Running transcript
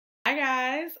Hi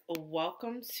guys,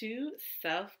 welcome to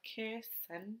Self Care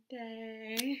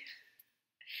Sunday.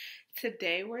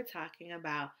 Today we're talking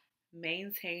about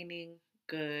maintaining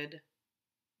good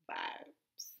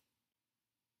vibes.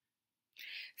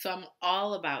 So I'm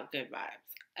all about good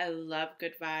vibes. I love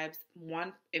good vibes.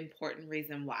 One important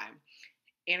reason why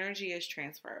energy is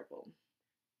transferable.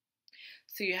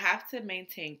 So you have to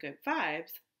maintain good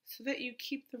vibes so that you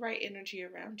keep the right energy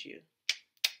around you.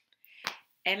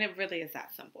 And it really is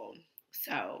that simple.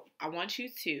 So I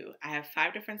have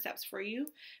 5 different steps for you.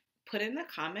 Put in the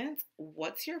comments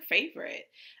what's your favorite,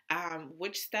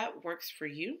 which step works for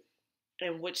you,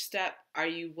 and which step are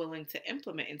you willing to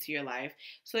implement into your life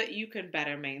so that you can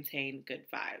better maintain good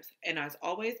vibes. And as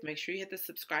always, make sure you hit the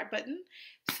subscribe button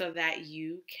so that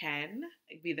you can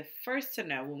be the first to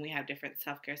know when we have different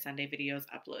Self-Care Sunday videos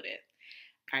uploaded.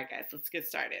 All right, guys, let's get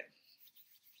started.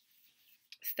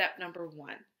 Step number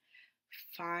 1,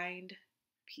 find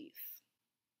peace.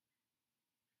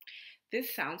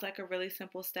 This sounds like a really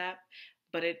simple step,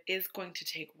 but it is going to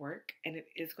take work and it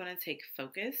is going to take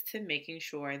focus to making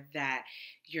sure that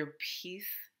your peace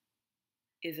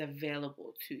is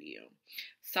available to you.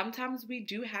 Sometimes we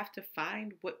do have to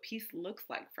find what peace looks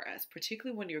like for us,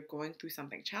 particularly when you're going through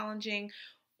something challenging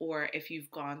or if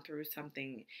you've gone through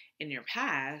something in your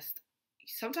past.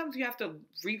 Sometimes you have to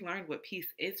relearn what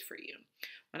peace is for you.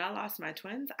 When I lost my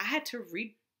twins, I had to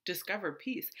rediscover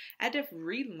peace. I had to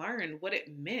relearn what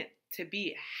it meant to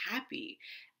be happy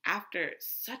after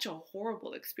such a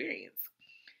horrible experience.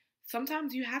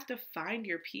 Sometimes you have to find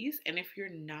your peace, and if you're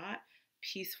not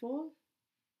peaceful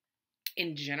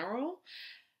in general,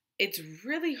 it's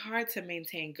really hard to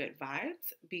maintain good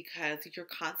vibes because you're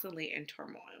constantly in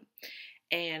turmoil.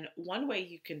 And one way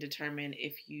you can determine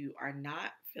if you are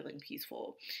not feeling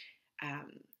peaceful,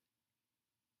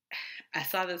 I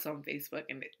saw this on Facebook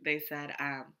and they said,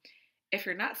 if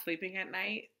you're not sleeping at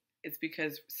night, it's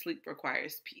because sleep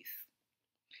requires peace.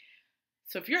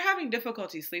 So if you're having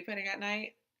difficulty sleeping at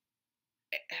night,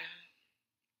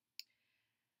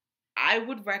 I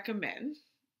would recommend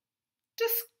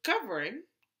discovering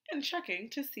and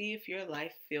checking to see if your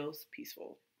life feels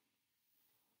peaceful.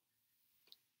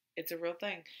 It's a real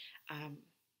thing.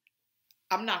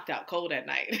 I'm knocked out cold at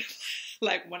night.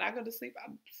 Like when I go to sleep,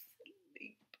 I'm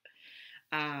asleep.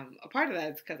 A part of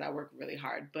that is because I work really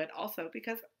hard, but also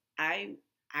because I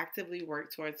actively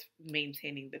work towards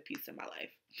maintaining the peace in my life.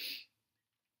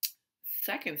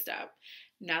 Second step,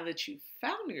 now that you've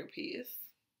found your peace,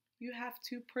 you have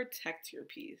to protect your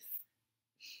peace.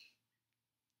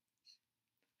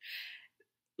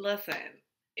 Listen,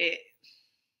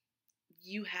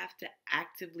 you have to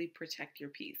actively protect your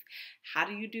peace. How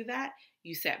do you do that?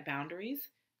 You set boundaries,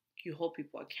 you hold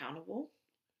people accountable,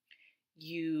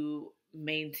 you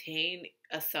maintain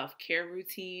a self-care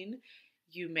routine,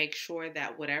 you make sure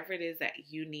that whatever it is that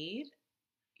you need,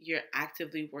 you're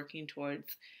actively working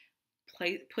towards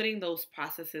putting those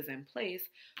processes in place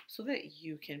so that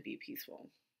you can be peaceful.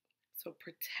 So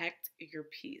protect your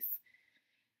peace.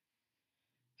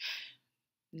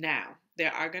 Now,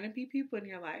 there are going to be people in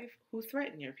your life who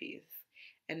threaten your peace.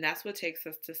 And that's what takes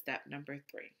us to step number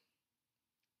 3.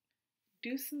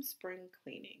 Do some spring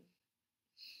cleaning.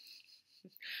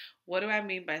 What do I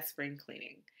mean by spring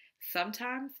cleaning?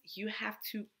 Sometimes you have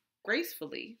to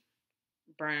gracefully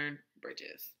burn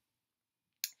bridges.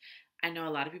 I know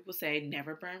a lot of people say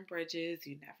never burn bridges,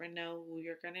 you never know who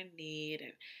you're going to need,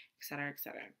 and etc.,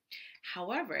 etc.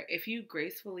 However, if you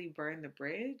gracefully burn the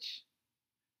bridge,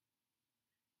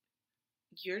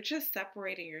 you're just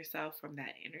separating yourself from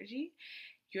that energy.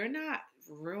 You're not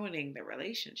ruining the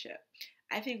relationship.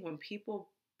 I think when people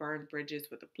burn bridges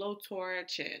with a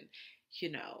blowtorch and,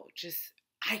 just,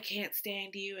 I can't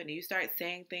stand you, and you start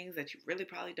saying things that you really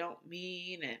probably don't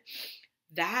mean, and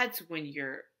that's when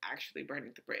you're actually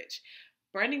burning the bridge.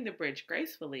 Burning the bridge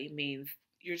gracefully means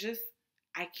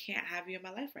I can't have you in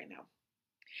my life right now.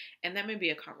 And that may be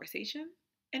a conversation,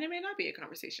 and it may not be a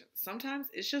conversation. Sometimes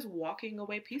it's just walking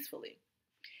away peacefully.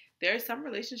 There are some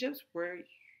relationships where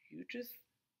you just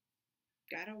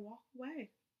gotta walk away.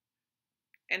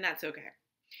 And that's okay.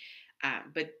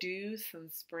 But do some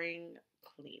spring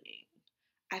cleaning.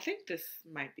 I think this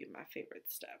might be my favorite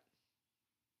step.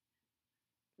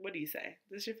 What do you say?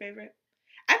 This is your favorite?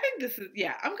 I think this is,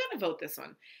 I'm going to vote this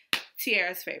one.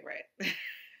 Tiara's favorite.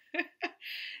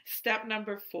 Step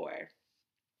number 4.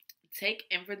 Take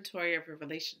inventory of your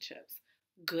relationships.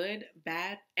 Good,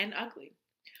 bad, and ugly.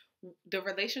 The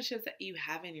relationships that you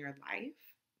have in your life,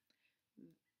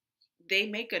 they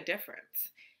make a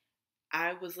difference.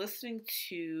 I was listening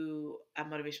to a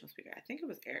motivational speaker. I think it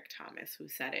was Eric Thomas who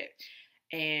said it.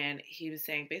 And he was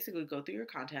saying basically go through your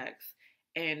contacts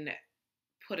and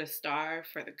put a star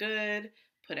for the good,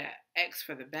 put an X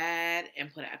for the bad,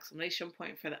 and put an exclamation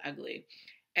point for the ugly.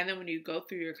 And then when you go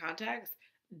through your contacts,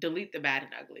 delete the bad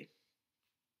and ugly.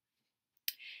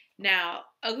 Now,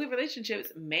 ugly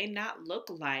relationships may not look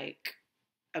like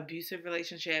abusive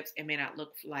relationships. It may not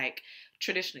look like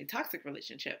traditionally toxic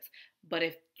relationships. But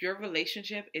if your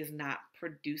relationship is not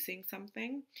producing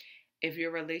something, if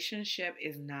your relationship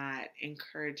is not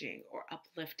encouraging or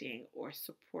uplifting or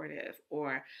supportive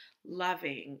or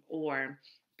loving or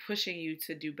pushing you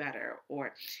to do better,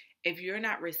 or if you're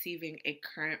not receiving a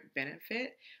current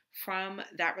benefit from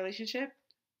that relationship,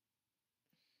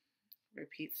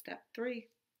 repeat step 3,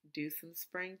 do some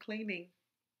spring cleaning.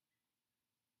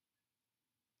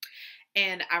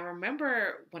 And I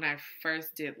remember when I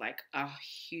first did like a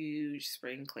huge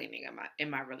spring cleaning in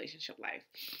my relationship life.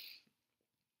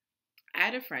 I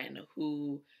had a friend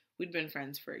who we'd been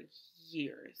friends for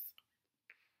years,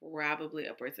 probably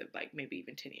upwards of like maybe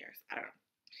even 10 years. I don't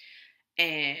know.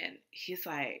 And he's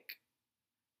like,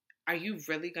 "Are you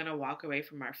really going to walk away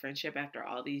from our friendship after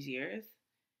all these years?"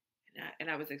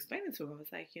 And I was explaining to him, I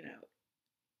was like,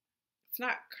 it's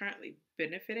not currently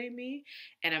benefiting me.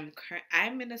 And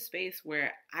I'm in a space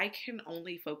where I can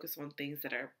only focus on things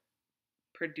that are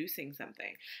producing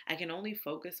something. I can only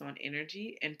focus on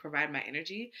energy and provide my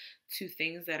energy to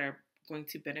things that are going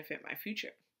to benefit my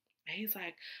future. And he's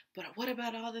like, "But what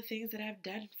about all the things that I've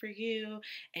done for you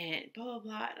and blah, blah,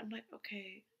 blah." And I'm like,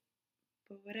 "Okay,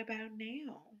 but what about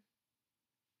now?"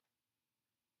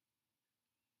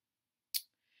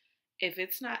 If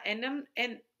it's not, and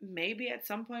maybe at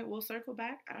some point we'll circle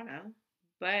back. I don't know.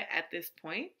 But at this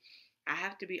point, I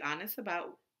have to be honest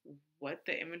about what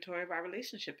the inventory of our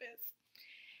relationship is.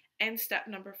 And step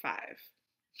number 5,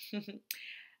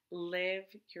 live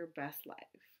your best life.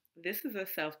 This is a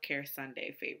self-care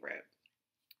Sunday favorite.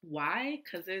 Why?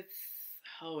 Because it's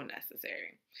so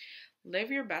necessary.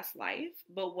 Live your best life.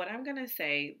 But what I'm going to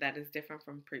say that is different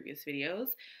from previous videos,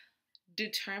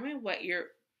 determine what your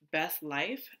best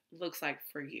life looks like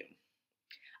for you.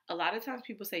 A lot of times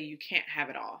people say you can't have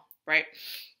it all, right?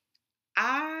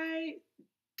 I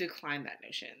decline that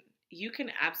notion. You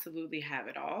can absolutely have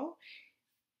it all.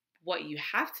 What you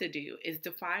have to do is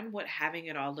define what having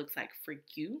it all looks like for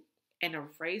you and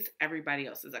erase everybody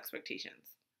else's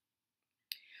expectations.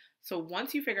 So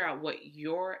once you figure out what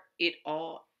your it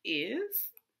all is,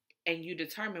 and you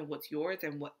determine what's yours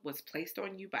and what was placed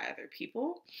on you by other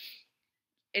people,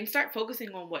 and start focusing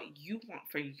on what you want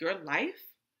for your life,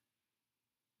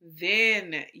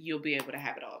 then you'll be able to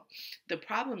have it all. The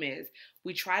problem is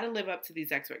we try to live up to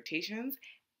these expectations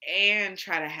and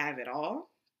try to have it all,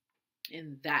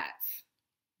 and that's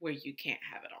where you can't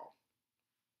have it all.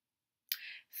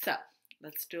 So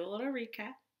let's do a little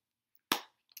recap.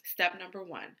 Step number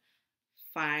 1,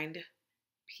 find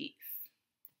peace.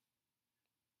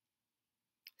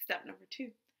 Step number 2,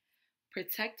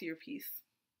 protect your peace.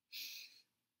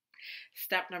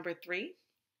 Step number 3,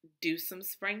 do some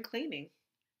spring cleaning.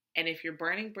 And if you're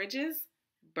burning bridges,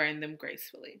 burn them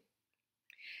gracefully.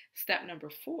 Step number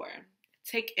 4,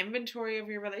 take inventory of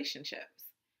your relationships,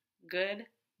 good,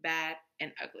 bad,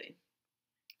 and ugly.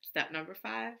 Step number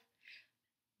 5,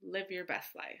 live your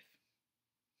best life.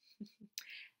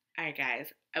 All right, guys,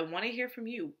 I want to hear from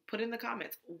you. Put in the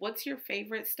comments, what's your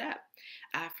favorite step?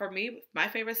 For me, my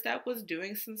favorite step was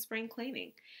doing some spring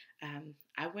cleaning.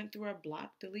 I went through a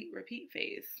block, delete, repeat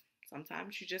phase.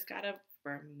 Sometimes you just got to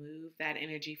remove that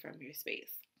energy from your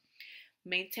space.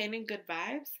 Maintaining good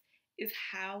vibes is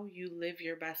how you live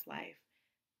your best life.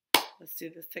 Let's do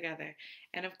this together.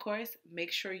 And of course,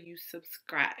 make sure you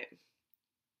subscribe.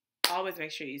 Always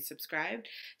make sure you subscribe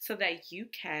so that you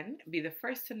can be the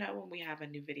first to know when we have a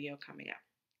new video coming up.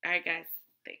 All right, guys.